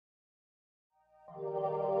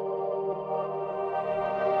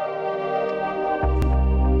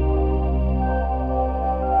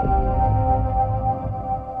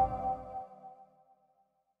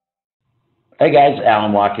Hey guys,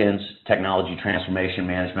 Alan Watkins, Technology Transformation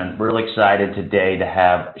Management. Really excited today to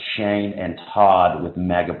have Shane and Todd with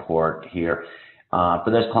Megaport here. For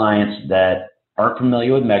those clients that aren't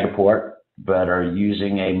familiar with Megaport, but are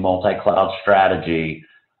using a multi-cloud strategy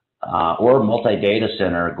or multi-data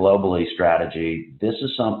center globally strategy, this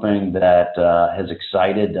is something that has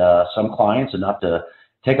excited some clients enough to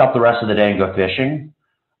take up the rest of the day and go fishing.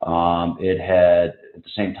 It had, at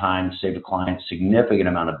the same time, saved a client a significant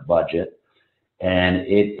amount of budget. And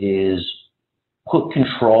it is put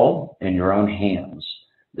control in your own hands.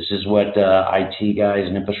 This is what IT guys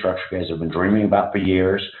and infrastructure guys have been dreaming about for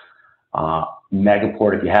years.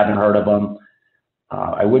 Megaport, if you haven't heard of them,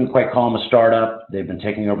 I wouldn't quite call them a startup. They've been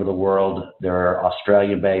taking over the world. They're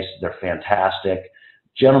Australian-based. They're fantastic.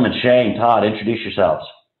 Gentlemen, Shane, Todd, introduce yourselves.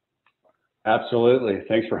 Absolutely.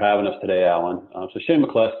 Thanks for having us today, Alan. So Shane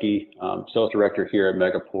McCleskey, Sales Director here at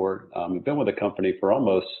Megaport. I've been with the company for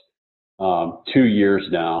almost 2 years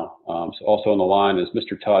now. So also on the line is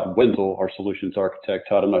Mr. Todd Wenzel, our Solutions Architect.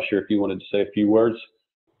 Todd, I'm not sure if you wanted to say a few words.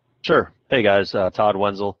 Sure. Hey guys, Todd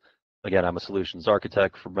Wenzel. Again, I'm a Solutions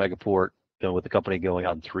Architect for Megaport. Been with the company going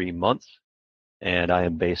on 3 months, and I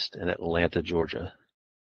am based in Atlanta, Georgia.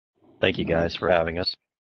 Thank you guys for having us.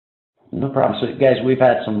 No problem. So guys, we've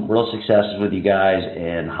had some real successes with you guys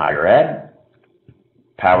in higher ed,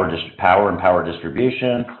 power and power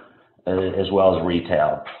distribution, as well as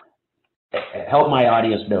retail. Help my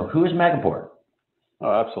audience know, who is Megaport?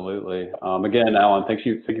 Oh, absolutely. Again, Alan, thank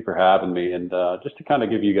you for having me. And just to kind of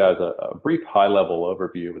give you guys a brief high-level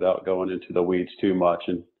overview without going into the weeds too much,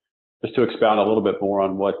 and just to expound a little bit more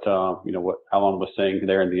on what what Alan was saying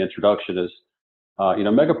there in the introduction is,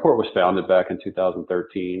 Megaport was founded back in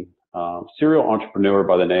 2013. Serial entrepreneur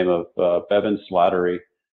by the name of Bevan Slattery,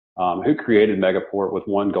 who created Megaport with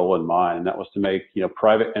one goal in mind, and that was to make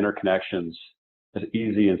private interconnections as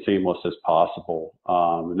easy and seamless as possible.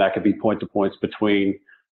 And that could be point-to-points between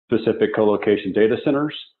specific co-location data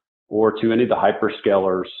centers or to any of the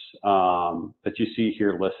hyperscalers that you see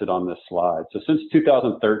here listed on this slide. So since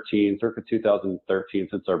 2013, circa 2013,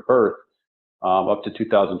 since our birth, up to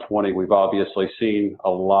 2020, we've obviously seen a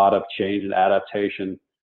lot of change and adaptation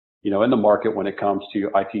in the market when it comes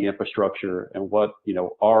to IT infrastructure and what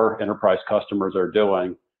our enterprise customers are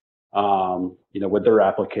doing with their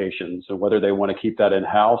applications, and whether they want to keep that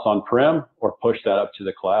in-house on-prem or push that up to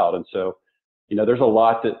the cloud. And so, there's a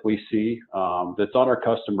lot that we see that's on our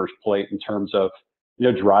customers' plate in terms of,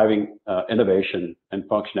 driving innovation and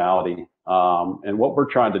functionality. And what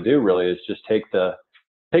we're trying to do really is just take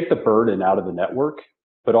the burden out of the network,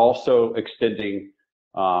 but also extending,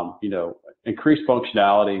 increased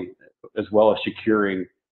functionality as well as securing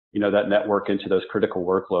that network into those critical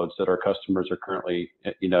workloads that our customers are currently,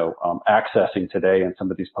 accessing today in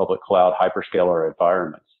some of these public cloud hyperscaler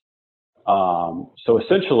environments. So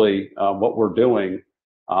essentially, what we're doing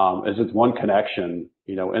is it's one connection,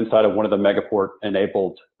 inside of one of the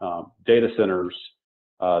Megaport-enabled data centers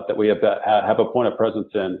that we have a point of presence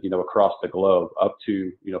in, across the globe, up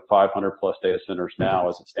to 500 plus data centers now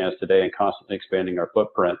as it stands today, and constantly expanding our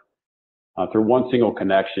footprint. Through one single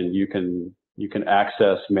connection, you can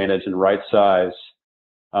access, manage, and right size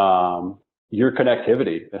your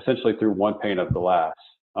connectivity essentially through one pane of glass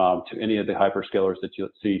to any of the hyperscalers that you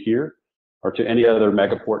see here, or to any other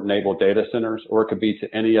Megaport-enabled data centers, or it could be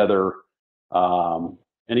to any other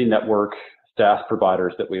any network SaaS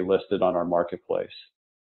providers that we listed on our marketplace.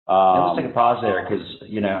 Let's take a pause there, because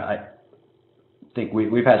I think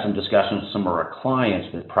we've had some discussions with some of our clients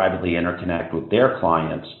that privately interconnect with their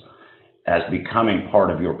clients as becoming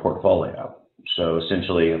part of your portfolio. So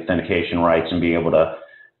essentially authentication rights and being able to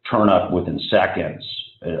turn up within seconds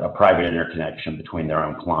a private interconnection between their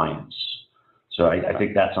own clients. So I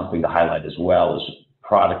think that's something to highlight as well, as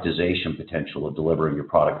productization potential of delivering your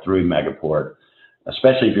product through Megaport,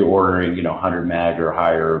 especially if you're ordering 100 meg or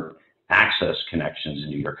higher access connections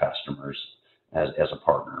into your customers as a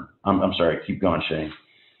partner. I'm sorry, keep going, Shane.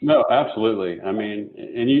 No, absolutely. I mean,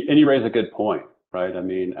 and you raise a good point. Right. I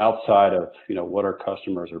mean, outside of what our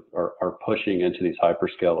customers are pushing into these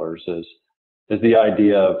hyperscalers is the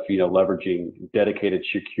idea of leveraging dedicated,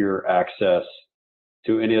 secure access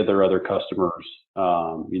to any of their other customers,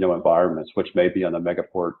 environments, which may be on the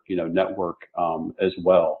Megaport network as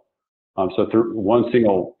well. So through one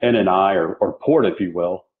single NNI or port, if you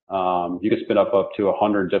will, you can spin up to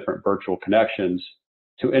 100 different virtual connections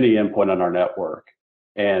to any endpoint on our network.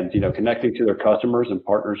 And connecting to their customers and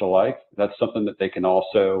partners alike, that's something that they can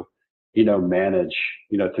also manage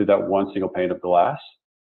through that one single pane of glass,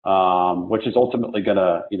 which is ultimately going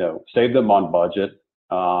to save them on budget,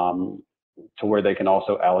 to where they can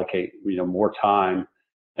also allocate more time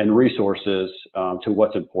and resources to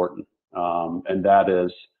what's important, and that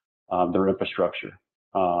is their infrastructure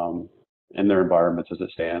and their environments as it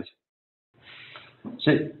stands.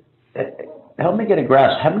 So help me get a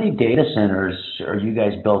grasp. How many data centers are you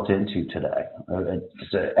guys built into today?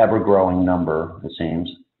 It's an ever-growing number, it seems.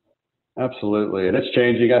 Absolutely, and it's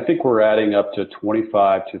changing. I think we're adding up to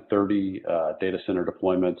 25 to 30 data center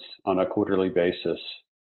deployments on a quarterly basis,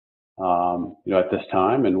 at this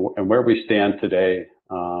time. And where we stand today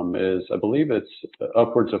is, I believe it's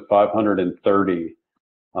upwards of 530.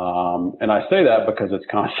 And I say that because it's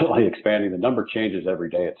constantly expanding. The number changes every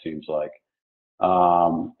day, it seems like.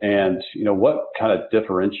 And what kind of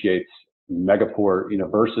differentiates Megaport,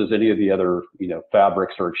 versus any of the other,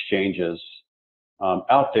 fabrics or exchanges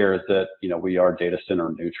out there is that, we are data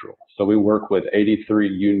center neutral. So we work with 83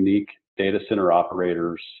 unique data center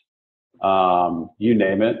operators. You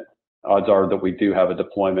name it, odds are that we do have a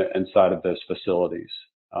deployment inside of those facilities.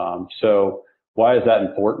 So why is that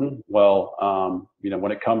important? Well,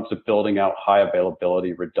 when it comes to building out high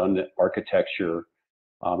availability, redundant architecture,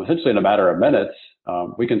 essentially in a matter of minutes,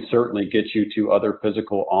 we can certainly get you to other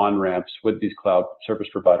physical on-ramps with these cloud service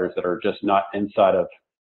providers that are just not inside of,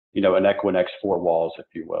 an Equinix four walls, if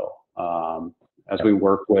you will, as we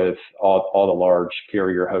work with all the large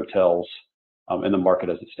carrier hotels in the market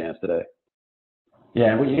as it stands today.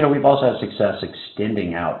 Yeah, we've also had success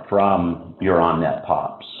extending out from your on-net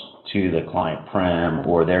POPs to the client prem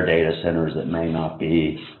or their data centers that may not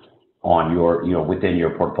be on your, within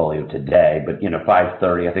your portfolio today. But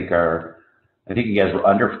 530, I think you guys were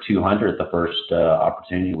under 200 the first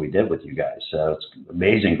opportunity we did with you guys. So it's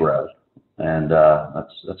amazing growth, and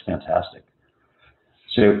that's fantastic.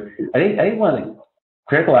 So I think one of the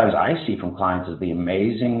critical items I see from clients is the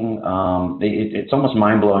amazing. It's almost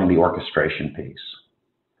mind-blowing, the orchestration piece.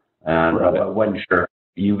 And I wasn't sure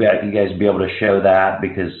you guys be able to show that,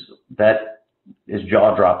 because that is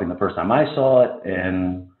jaw-dropping the first time I saw it,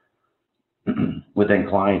 and within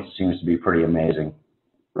clients it seems to be pretty amazing.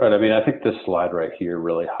 Right. I mean, I think this slide right here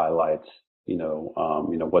really highlights,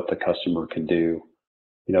 what the customer can do,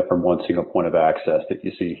 from one single point of access that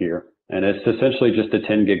you see here. And it's essentially just a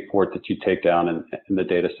 10 gig port that you take down in the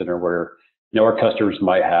data center where, our customers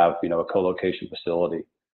might have, a co-location facility,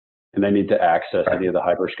 and they need to access any of the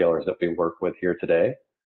hyperscalers that we work with here today.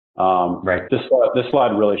 Right. This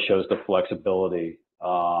slide really shows the flexibility,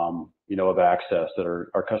 of access that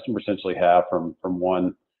our customers essentially have from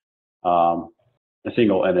one, a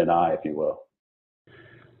single NNI, if you will.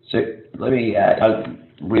 So let me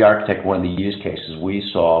re-architect one of the use cases we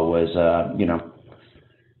saw was,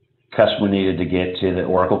 customer needed to get to the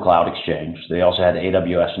Oracle Cloud Exchange. They also had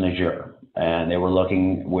AWS and Azure, and they were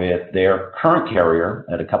looking with their current carrier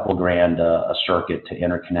at a couple of grand a circuit to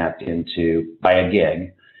interconnect into by a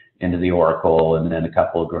gig into the Oracle, and then a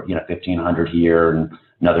couple of 1,500 here and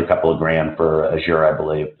another couple of grand for Azure, I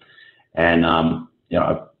believe. And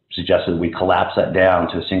I suggested we collapse that down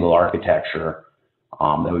to a single architecture.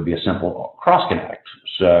 That would be a simple cross connect.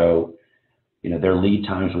 So their lead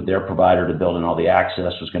times with their provider to build in all the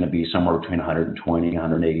access was going to be somewhere between 120 and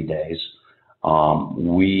 180 days.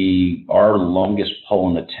 Our longest pole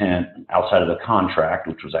in the tent outside of the contract,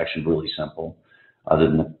 which was actually really simple, other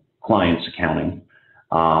than the client's accounting,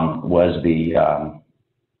 was the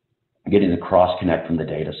getting the cross connect from the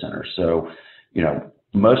data center. So,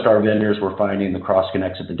 most of our vendors were finding the cross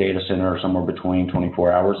connects at the data center somewhere between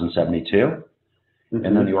 24 hours and 72. Mm-hmm.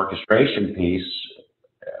 And then the orchestration piece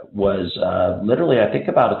was literally, I think,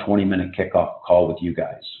 about a 20-minute kickoff call with you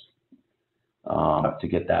guys to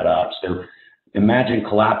get that up. So imagine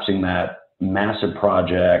collapsing that massive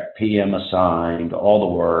project, PM assigned, all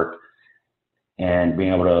the work, and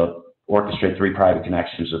being able to orchestrate 3 private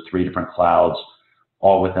connections of 3 different clouds,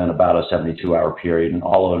 all within about a 72-hour period, and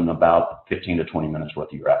all of them about 15 to 20 minutes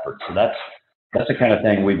worth of your effort. So that's the kind of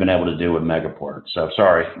thing we've been able to do with Megaport. So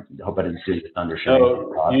sorry, I hope I didn't see the thunder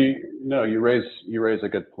showing. No, you raise a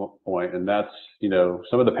good point, and that's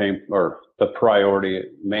some of the pain or the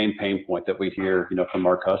main pain point that we hear from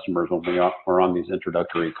our customers when we're on these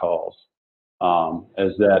introductory calls,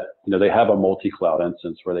 is that they have a multi-cloud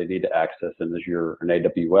instance where they need to access in Azure and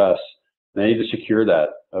AWS. And they need to secure that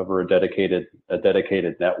over a dedicated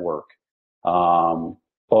network.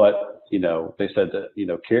 But they said that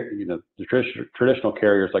the traditional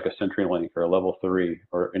carriers like a CenturyLink or a Level 3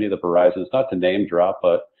 or any of the Verizons, not to name drop,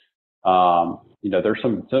 but there's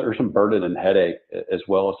some burden and headache as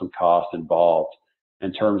well as some cost involved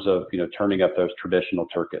in terms of turning up those traditional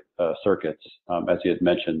circuits. As you had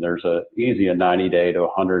mentioned, there's a 90-day to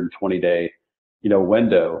 120-day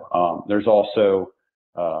window. There's also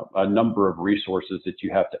a number of resources that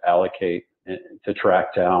you have to allocate to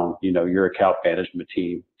track down, your account management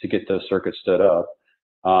team to get those circuits stood up.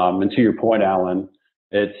 And to your point, Alan,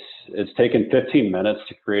 it's taken 15 minutes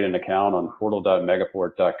to create an account on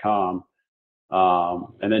portal.megaport.com,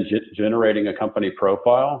 and then generating a company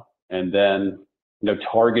profile, and then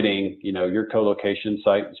targeting your co-location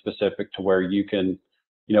site specific to where you can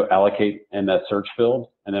allocate in that search field,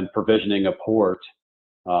 and then provisioning a port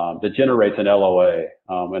that generates an LOA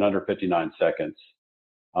in under 59 seconds.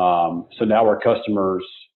 So now our customers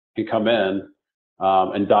can come in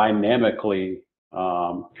and dynamically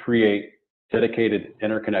create dedicated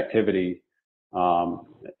interconnectivity,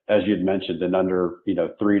 as you'd mentioned, in under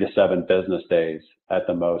 3 to 7 business days at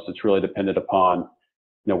the most. It's really dependent upon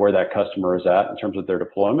where that customer is at in terms of their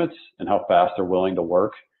deployments and how fast they're willing to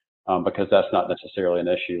work, because that's not necessarily an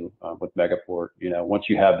issue with Megaport. Once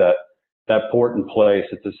you have that port in place,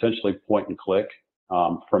 it's essentially point and click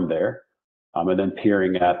from there, and then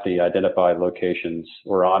peering at the identified locations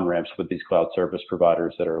or on-ramps with these cloud service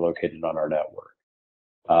providers that are located on our network.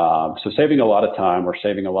 So saving a lot of time, we're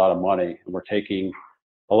saving a lot of money, and we're taking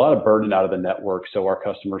a lot of burden out of the network so our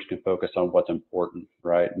customers can focus on what's important,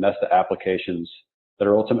 right? And that's the applications that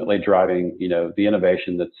are ultimately driving, the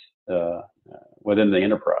innovation that's within the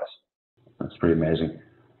enterprise. That's pretty amazing.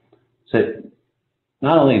 So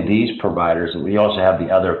not only these providers, we also have the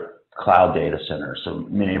other cloud data centers. So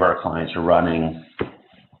many of our clients are running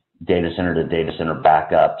data center to data center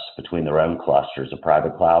backups between their own clusters of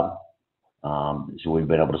private cloud. So we've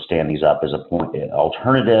been able to stand these up as a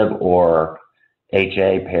alternative or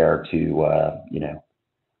HA pair to,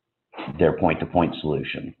 their point-to-point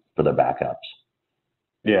solution for their backups.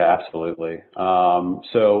 Yeah, absolutely.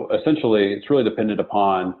 So essentially, it's really dependent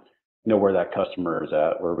upon where that customer is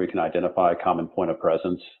at, where we can identify a common point of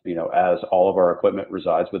presence, as all of our equipment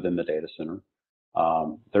resides within the data center.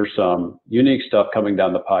 There's some unique stuff coming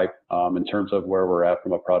down the pipe in terms of where we're at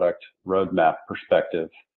from a product roadmap perspective,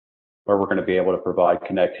 where we're going to be able to provide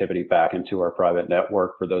connectivity back into our private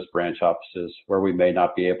network for those branch offices where we may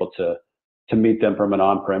not be able to meet them from an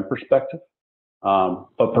on-prem perspective.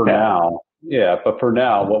 But for now,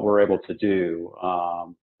 what we're able to do,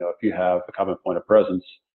 if you have a common point of presence,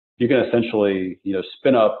 you can essentially,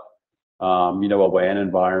 spin up, a WAN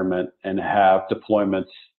environment and have deployments,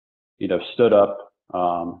 stood up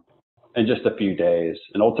in just a few days.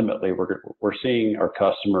 And ultimately, we're seeing our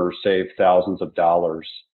customers save thousands of dollars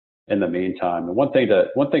in the meantime. And one thing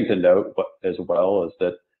to note as well is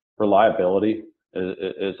that reliability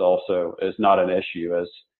is not an issue,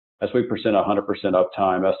 as we present 100%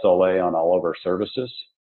 uptime SLA on all of our services,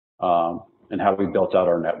 and how we built out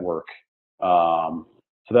our network.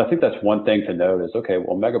 So I think that's one thing to note is, okay,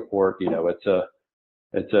 well, Megaport,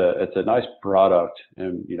 it's a nice product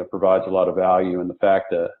and, provides a lot of value, and the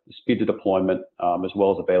fact that the speed to deployment, as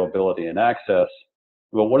well as availability and access.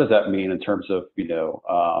 Well, what does that mean in terms of,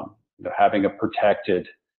 having a protected,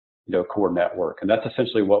 core network? And that's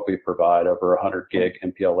essentially what we provide over 100 gig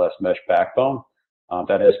MPLS mesh backbone.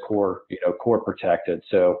 That is core protected.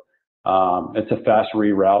 So it's a fast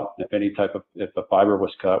reroute. If a fiber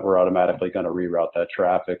was cut, we're automatically going to reroute that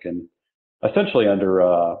traffic in essentially under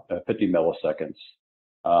 50 milliseconds.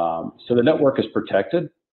 So the network is protected,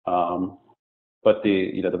 but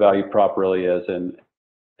the value prop really is in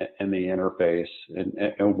the interface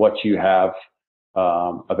and what you have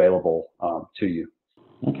available to you.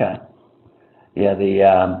 Okay.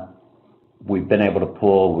 Yeah, we've been able to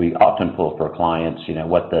we often pull for clients,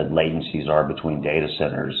 what the latencies are between data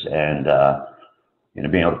centers, and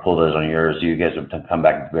being able to pull those on yours, you guys have come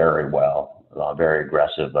back very well, very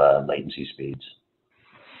aggressive latency speeds.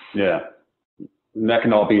 Yeah, and that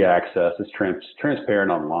can all be accessed. It's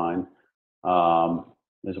transparent online,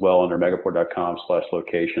 as well under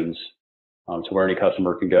megaport.com/locations, to where any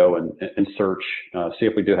customer can go and search, see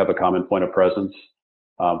if we do have a common point of presence.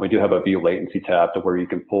 We do have a view latency tab to where you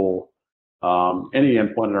can pull any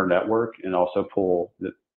endpoint in our network, and also pull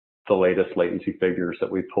the latest latency figures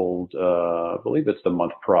that we pulled. I believe it's the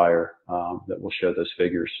month prior, that will show those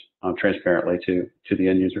figures transparently to the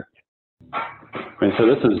end user. And so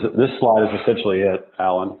this slide is essentially it,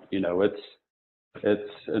 Alan.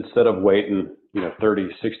 It's instead of waiting 30,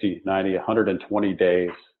 60, 90, 120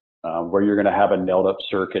 days, where you're going to have a nailed up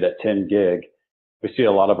circuit at 10 gig. We see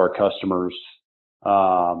a lot of our customers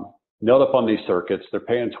nailed up on these circuits. They're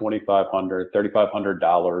paying $2,500,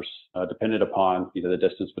 $3,500, depending upon the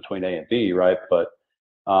distance between A and B, right? But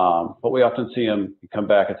we often see them come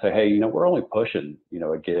back and say, hey, we're only pushing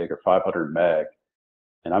a gig or 500 meg,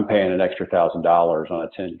 and I'm paying an extra $1,000 on a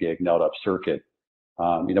 10 gig nailed up circuit.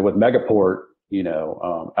 With Megaport,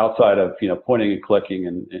 outside of, pointing and clicking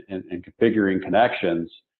and configuring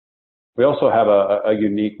connections, we also have a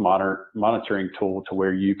unique monitoring tool to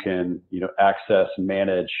where you can, access,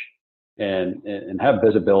 manage, and have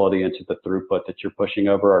visibility into the throughput that you're pushing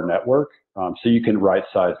over our network. So you can right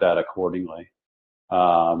size that accordingly.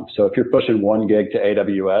 So if you're pushing 1 gig to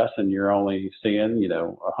AWS and you're only seeing,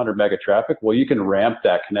 100 mega traffic, well, you can ramp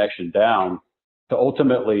that connection down to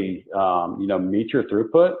ultimately, meet your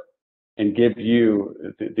throughput and give you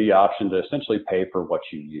the option to essentially pay for what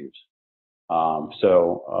you use.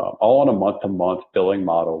 So all on a month-to-month billing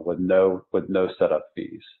model with no setup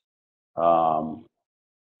fees.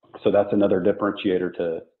 So that's another differentiator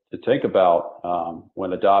to think about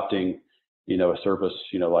when adopting, a service,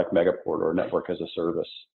 like Megaport or network as a service.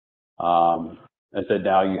 And so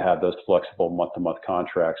now you have those flexible month-to-month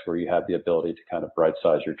contracts where you have the ability to kind of right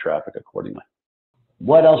size your traffic accordingly.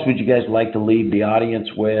 What else would you guys like to leave the audience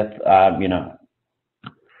with? I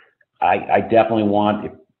definitely want,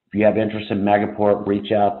 if you have interest in Megaport,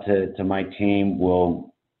 reach out to my team.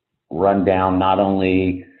 We'll run down not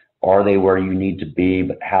only are they where you need to be,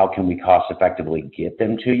 but how can we cost effectively get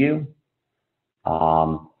them to you?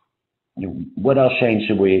 What else, Shane,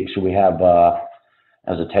 should we have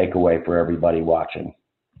as a takeaway for everybody watching?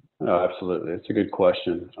 Oh, absolutely. It's a good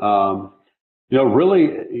question. Really,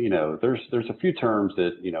 there's a few terms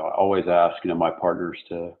that, I always ask, my partners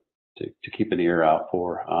to keep an ear out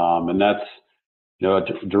for. And that's, a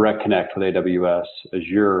direct connect with AWS,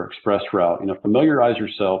 Azure, ExpressRoute. Familiarize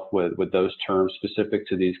yourself with those terms specific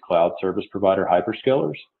to these cloud service provider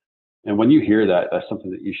hyperscalers. And when you hear that, that's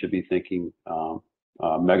something that you should be thinking.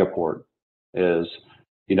 Megaport is,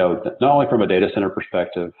 not only from a data center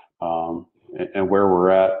perspective and where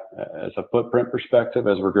we're at as a footprint perspective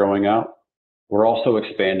as we're growing out, we're also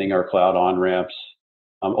expanding our cloud on-ramps,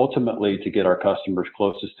 ultimately to get our customers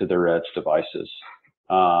closest to their edge devices.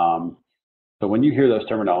 So when you hear those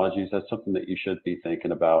terminologies, that's something that you should be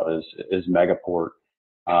thinking about is Megaport,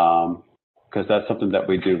 because that's something that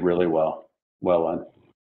we do really well in.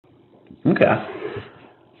 Okay.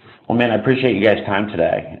 Well, man, I appreciate you guys' time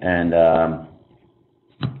today, and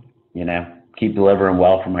keep delivering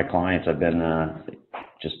well for my clients. I've been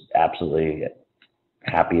just absolutely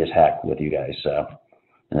happy as heck with you guys. So,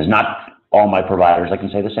 and there's not all my providers I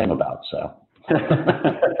can say the same about. So.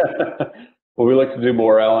 Well, we like to do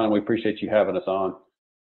more, Alan. We appreciate you having us on.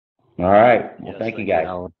 All right. Well, Yes, thank you, guys.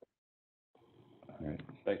 Alan. All right.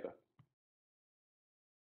 Thanks.